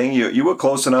right thing. You were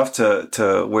close enough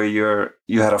to where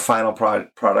you had a final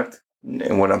product.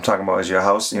 And what I'm talking about is your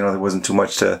house. There wasn't too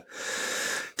much to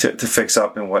fix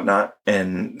up and whatnot.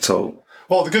 And so.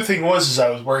 Well, the good thing was I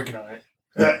was working on it.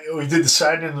 Yeah. We did the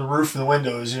siding and the roof and the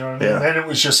windows, you know what I mean? Yeah. And then it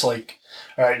was just like,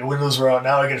 all right, the windows were out.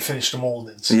 Now I got to finish the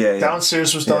moldings. Yeah,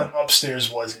 Downstairs was done. Yeah.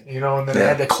 Upstairs wasn't. And then I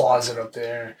had the closet up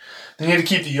there. Then you had to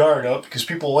keep the yard up because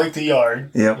people like the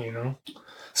yard. Yeah.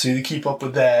 So you had to keep up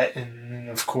with that. And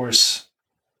of course,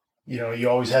 you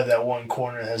always have that one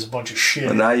corner that has a bunch of shit.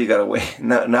 But now you got to wait.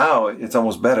 Now it's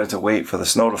almost better to wait for the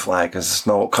snow to fly because the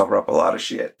snow will cover up a lot of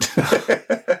shit.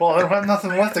 Well, I don't have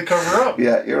nothing left to cover up.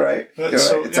 Yeah, you're right.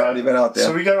 It's already been out there.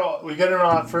 So we got an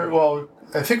offer. Well,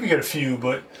 I think we got a few,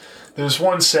 but there's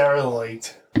one Sarah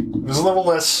liked. It was a little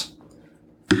less.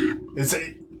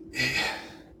 It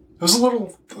was a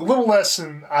little less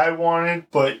than I wanted,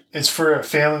 but it's for a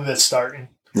family that's starting.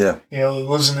 Yeah.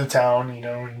 Lives in the town,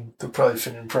 and they'll probably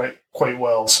fit in quite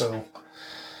well. So,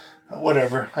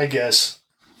 whatever, I guess.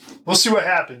 We'll see what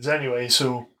happens anyway.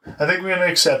 So, I think we're going to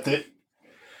accept it.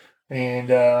 And,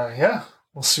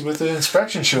 we'll see what the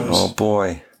inspection shows. Oh,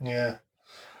 boy. Yeah.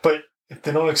 But if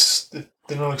they don't accept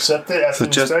it after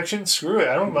the inspection, screw it.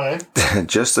 I don't mind.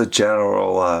 Just a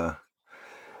general,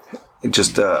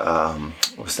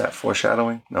 what's that,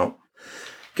 foreshadowing? No.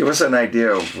 Give us an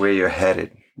idea of where you're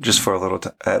headed. Just for a little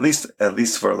time, at least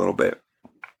for a little bit.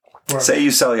 Right. Say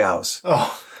you sell your house.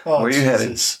 Oh, where are you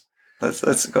headed?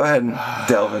 Let's go ahead and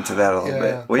delve into that a little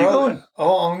bit. Where are you going?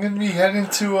 Oh, I'm going to be heading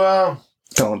to.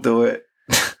 Don't do it.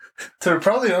 To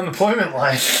probably unemployment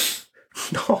line.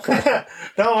 No.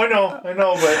 No, I know, but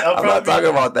I'm not talking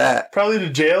about that. Probably to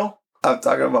jail. I'm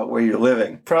talking about where you're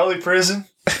living. Probably prison.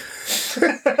 We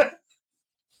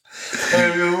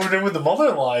moved in with the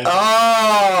mother-in-law.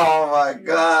 Oh my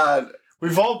God.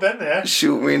 We've all been there.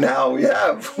 Shoot me now. We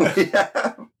have. We've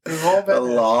all been there. A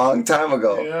long time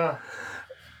ago. Yeah.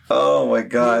 Oh my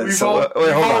God. We've all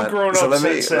grown up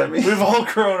since then. We've all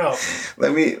grown up.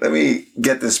 Let me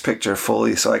get this picture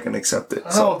fully so I can accept it.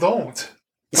 No, don't.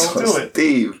 Don't do it.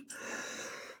 Steve,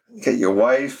 you got your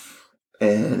wife,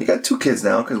 and you got 2 kids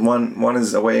now because one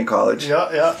is away in college.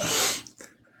 Yeah.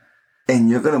 And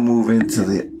you're going to move into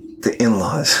the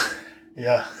in-laws.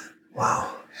 Yeah.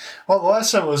 Wow. Well, the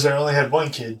last time I was there, I only had 1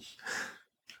 kid.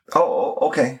 Oh,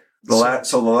 okay.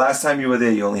 So the last time you were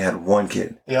there, you only had 1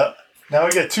 kid. Yeah. Now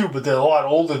I got 2, but they're a lot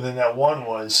older than that one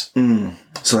was.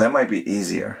 So that might be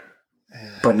easier.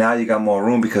 Yeah. But now you got more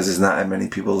room because there's not that many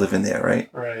people living there, right?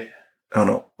 Right. Oh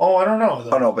no. Oh, I don't know.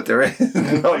 Oh no, but there is.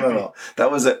 No.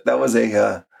 That was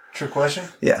a trick question.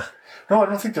 Yeah. No, I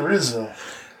don't think there is though.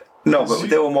 No, but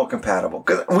they were more compatible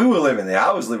because we were living there.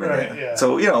 I was living there, yeah.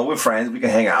 So we're friends. We can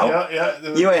hang out.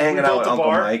 Yeah. You ain't hanging out with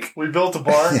Uncle Mike. We built a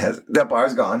bar. Yes, that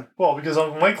bar's gone. Well, because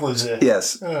Uncle Mike lives there.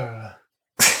 Yes.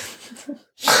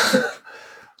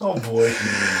 Oh boy.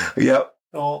 Yep.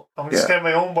 Well, I'm just getting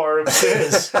my own bar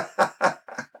upstairs.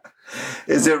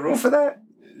 Is there room for that?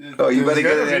 Oh, you better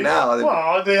get in there now.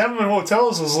 Well, they have them in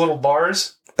hotels, those little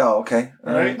bars. Oh, okay.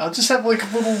 All right. I'll just have like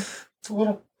a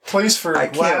little place for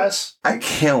glass. I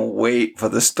can't wait for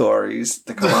the stories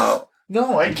to come out.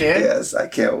 No, I can't. Yes, I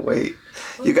can't wait.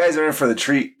 You guys are in for the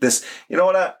treat. This, you know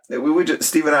what?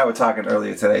 Steve and I were talking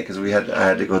earlier today because I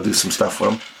had to go do some stuff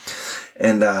with him,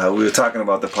 and we were talking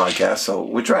about the podcast. So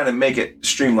we're trying to make it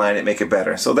streamline it, make it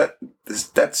better. So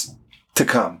that's to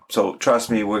come. So trust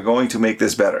me, we're going to make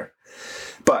this better.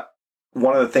 But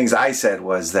one of the things I said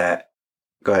was that.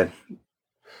 Go ahead.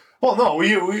 Well, no, we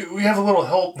have a little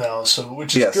help now,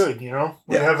 which is good. You know,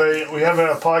 we have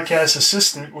a podcast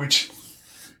assistant, which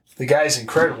the guy's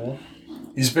incredible.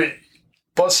 He's been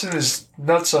busting his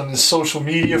nuts on his social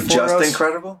media for us. Just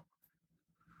incredible.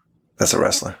 That's a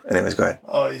wrestler. Anyways, go ahead.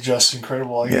 Oh, just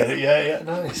incredible. I get it. Yeah,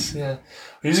 nice. Yeah,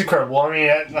 he's incredible. I mean,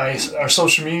 our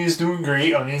social media is doing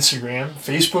great on Instagram.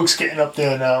 Facebook's getting up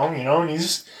there now. You know, and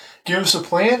he's giving us a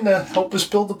plan to help us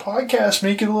build the podcast,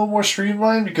 make it a little more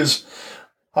streamlined because.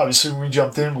 Obviously, when we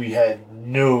jumped in, we had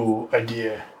no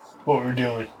idea what we were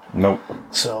doing. Nope.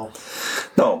 So,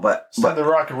 no, but it's time to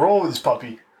rock and roll with this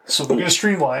puppy. So we're gonna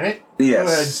streamline it.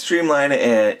 Yes, streamline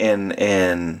it,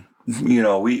 and you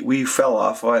know, we fell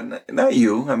off. Not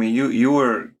you. I mean, you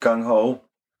were gung ho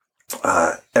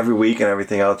every week and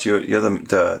everything else. You're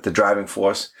the driving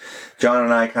force. John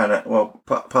and I kind of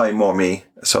probably more me.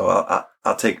 So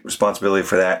I'll take responsibility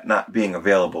for that not being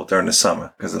available during the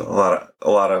summer because a lot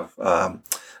of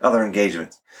other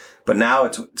engagements. But now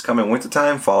it's coming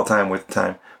wintertime, fall time, winter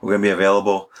time. We're gonna be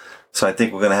available. So I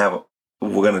think we're gonna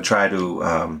try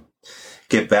to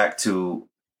get back to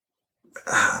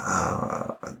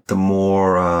the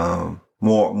more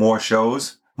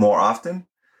shows more often,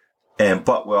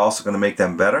 but we're also gonna make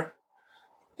them better.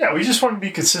 Yeah, we just want to be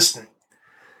consistent.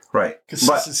 Right.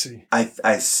 Consistency. But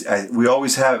we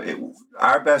always have it.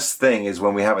 Our best thing is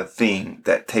when we have a theme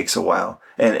that takes a while.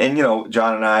 And you know,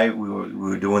 John and I, we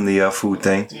were doing the food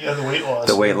thing. Yeah, the weight loss.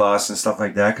 The weight loss and stuff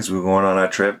like that because we were going on our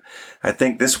trip. I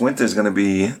think this winter is going to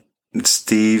be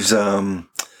Steve's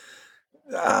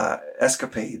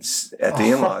escapades at the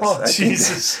in-laws. Oh,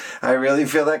 Jesus. I really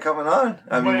feel that coming on.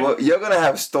 I mean, you're going to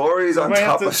have stories on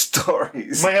top of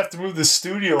stories. You might have to move the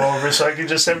studio over so I can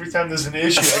just, every time there's an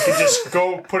issue, I can just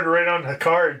go put it right on the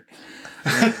card.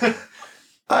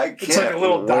 I can't. It's like a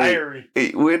little diary.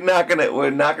 We're not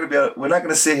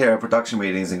gonna sit here at production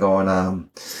meetings and going,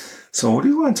 so what do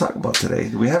you want to talk about today?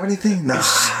 Do we have anything? No.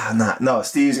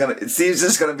 Steve's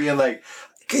just gonna be in like,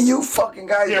 can you fucking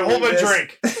guys? Yeah, hold my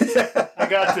drink. I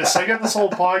got this. I got this whole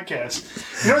podcast.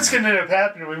 You know what's gonna end up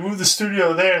happening? We move the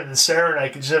studio there, and then Sarah and I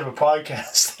can just have a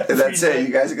podcast. That's it.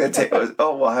 You guys are gonna take.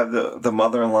 Oh, we'll have the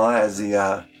mother-in-law as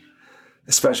the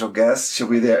special guest. She'll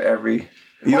be there every.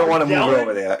 You don't want to move it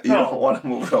over there. You don't want to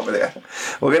move it over there.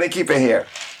 We're going to keep it here.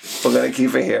 Going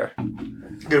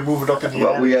to move it up in the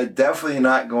But we are definitely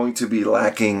not going to be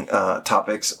lacking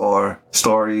topics or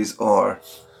stories or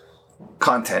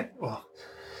content. Well,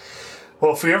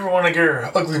 if we ever want to get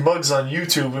our ugly mugs on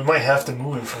YouTube, we might have to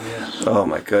move it from here. Oh,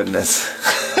 my goodness.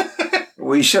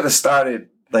 We should have started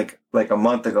like a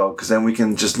month ago because then we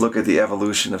can just look at the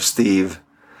evolution of Steve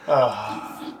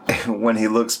when he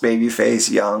looks baby-faced,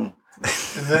 young.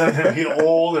 And then I'm going to be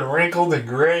old and wrinkled and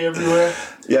gray everywhere.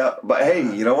 Yeah, but hey,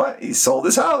 you know what? He sold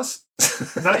his house.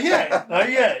 Not yet.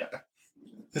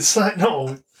 It's not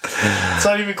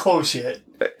even close yet.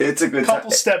 It's a good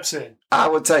couple steps in. I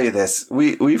will tell you this.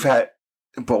 We've had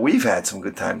some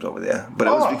good times over there. But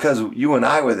it was because you and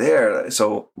I were there.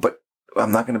 So, but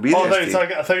I'm not going to be there. I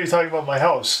thought you were talking about my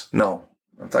house. No.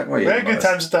 I'm talking about you. We had good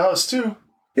times at the house, too.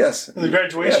 Yes. The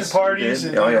graduation parties.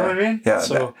 And, you know what I mean? Yeah.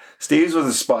 So, Steve's was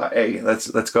a spot. Hey, let's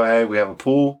go ahead. We have a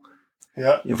pool.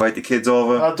 Yeah. You invite the kids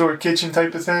over. Outdoor kitchen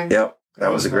type of thing. Yep. That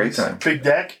was a great time. Big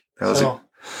deck.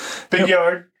 Big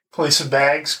yard. Play some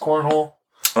bags. Cornhole.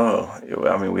 Oh,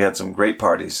 I mean, we had some great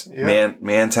parties. Yeah.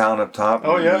 Mantown up top.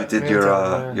 Oh, yeah. You did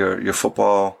your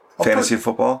football, fantasy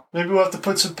football. Maybe we'll have to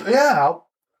put some... Yeah.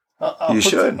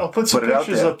 I'll put some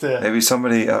pictures up there. Maybe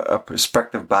somebody, a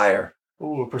prospective buyer.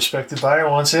 Ooh, a prospective buyer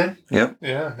wants in? Yep.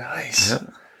 Yeah, nice.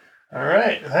 Yep. All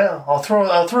right. Well, I'll throw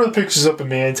the pictures up in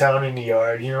Mantown in the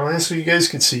yard, you know, so you guys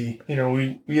could see. You know,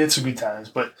 we had some good times,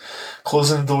 but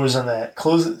closing the doors on that.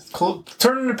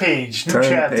 Turning the page. New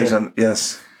chapter.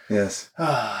 Yes.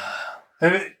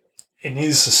 And it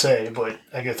needs to say, but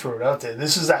I got to throw it out there.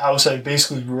 This is the house I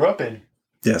basically grew up in.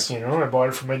 Yes. You know, I bought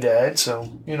it for my dad,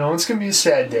 so, you know, it's going to be a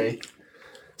sad day.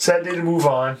 Sad day to move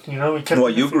on. You know,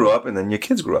 you grew up, and then your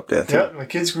kids grew up there too. Yeah, my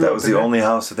kids grew up. That was the only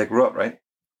house that they grew up, right?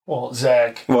 Well,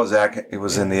 Zach. It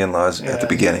was in the in-laws at the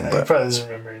beginning, but he probably doesn't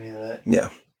remember any of that.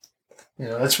 Yeah. You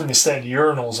know, that's when they started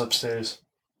urinals upstairs.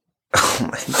 Oh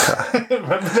my God.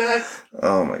 Remember that?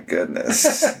 Oh my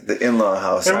goodness. The in-law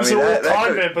house. It was a little that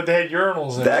convent, but they had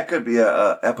urinals in it. That could be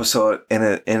a episode in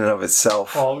and of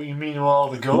itself. Oh, you mean all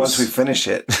the ghosts? Once we finish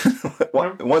it.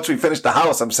 Once we finish the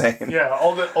house, I'm saying. Yeah,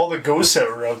 all the ghosts that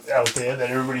were out there that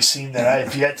everybody's seen that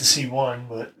I've yet to see one,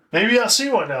 but maybe I'll see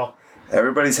one now.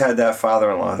 Everybody's had that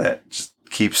father-in-law that just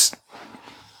keeps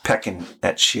pecking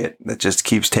at shit, that just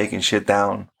keeps taking shit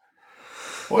down.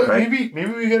 Well, right? maybe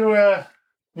we gotta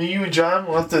me, you and John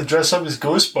will have to dress up as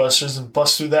Ghostbusters and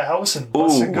bust through that house and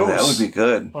bust a Ooh, ghost. that would be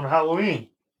good. On Halloween.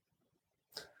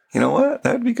 You know what?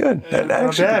 That would be good. That'd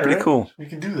actually be pretty cool. We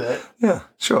can do that. Yeah,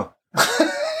 sure.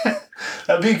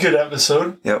 That'd be a good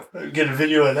episode. Yep. Get a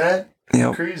video of that.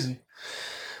 Yep. Crazy.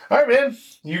 All right, man.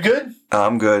 You good?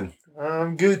 I'm good.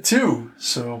 I'm good too.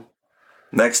 So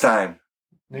next time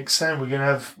we're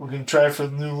gonna try for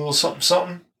the new little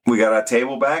something. We got our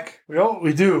table back.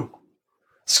 We do.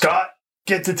 Scott,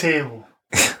 get the table.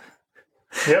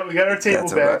 Yeah, we got our table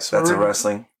back. That's a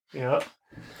wrestling. Yeah.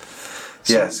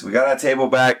 So, yes, we got our table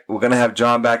back. We're going to have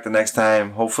John back the next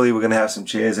time. Hopefully, we're going to have some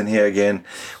chairs in here again.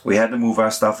 We had to move our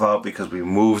stuff out because we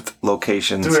moved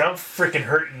locations. Dude, I'm freaking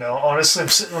hurting now. Honestly, I'm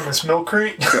sitting on this milk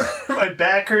crate. My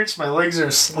back hurts. My legs are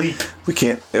asleep. We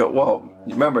can't. Well,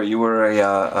 remember, you were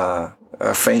a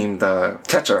famed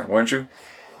catcher, weren't you?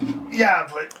 Yeah,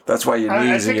 but that's why your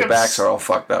knees and your backs are all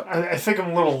fucked up. I think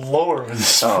I'm a little lower with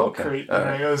this milk crate than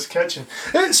I was catching.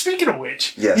 And speaking of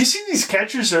which, you see these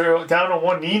catchers that are down on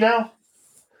one knee now?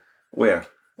 Where?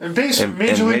 Major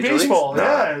League Baseball. No,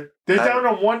 yeah, they're down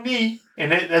on one knee,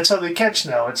 and that's how they catch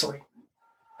now. It's like,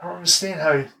 I don't understand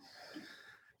how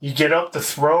you get up to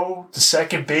throw to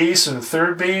second base or the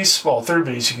third base. Well, third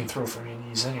base you can throw from your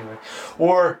knees anyway.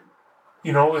 Or,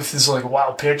 you know, if there's like a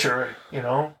wild pitch or, you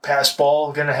know, pass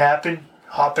ball going to happen,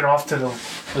 hopping off to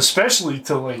especially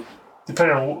to like,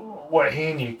 depending on what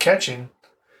hand you're catching,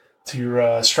 to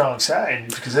your strong side,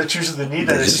 because that's usually the knee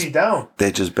that I see down.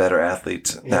 They're just better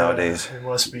athletes nowadays. It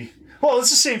must be. Well, it's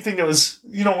the same thing that was,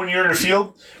 you know, when you're in the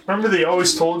field. Remember they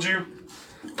always told you,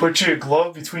 put your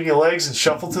glove between your legs and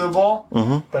shuffle to the ball?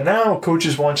 Mm-hmm. But now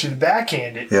coaches want you to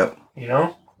backhand it. Yep. You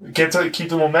know? Keep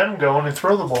the momentum going and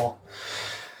throw the ball.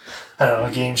 I don't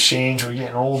know, games change, we're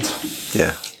getting old.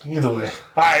 Yeah. Either way.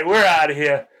 All right, we're out of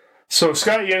here. So,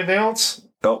 Scott, you got anything else?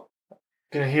 Nope.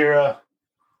 Gonna hear...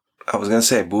 I was going to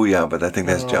say booyah, but I think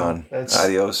that's John.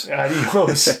 Adios.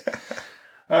 Adios.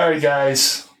 All right,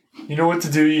 guys. You know what to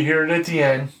do. You hear it at the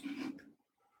end.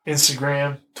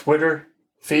 Instagram, Twitter,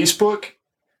 Facebook,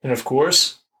 and of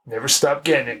course, never stop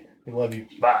getting it. We love you.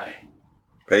 Bye.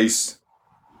 Peace.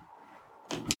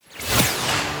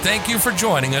 Thank you for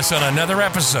joining us on another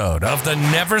episode of the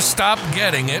Never Stop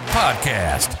Getting It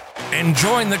podcast. And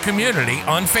join the community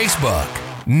on Facebook.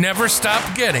 Never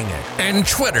Stop Getting It, and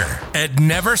Twitter at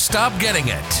Never Stop Getting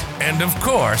It, and of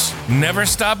course,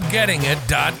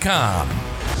 NeverStopGettingIt.com.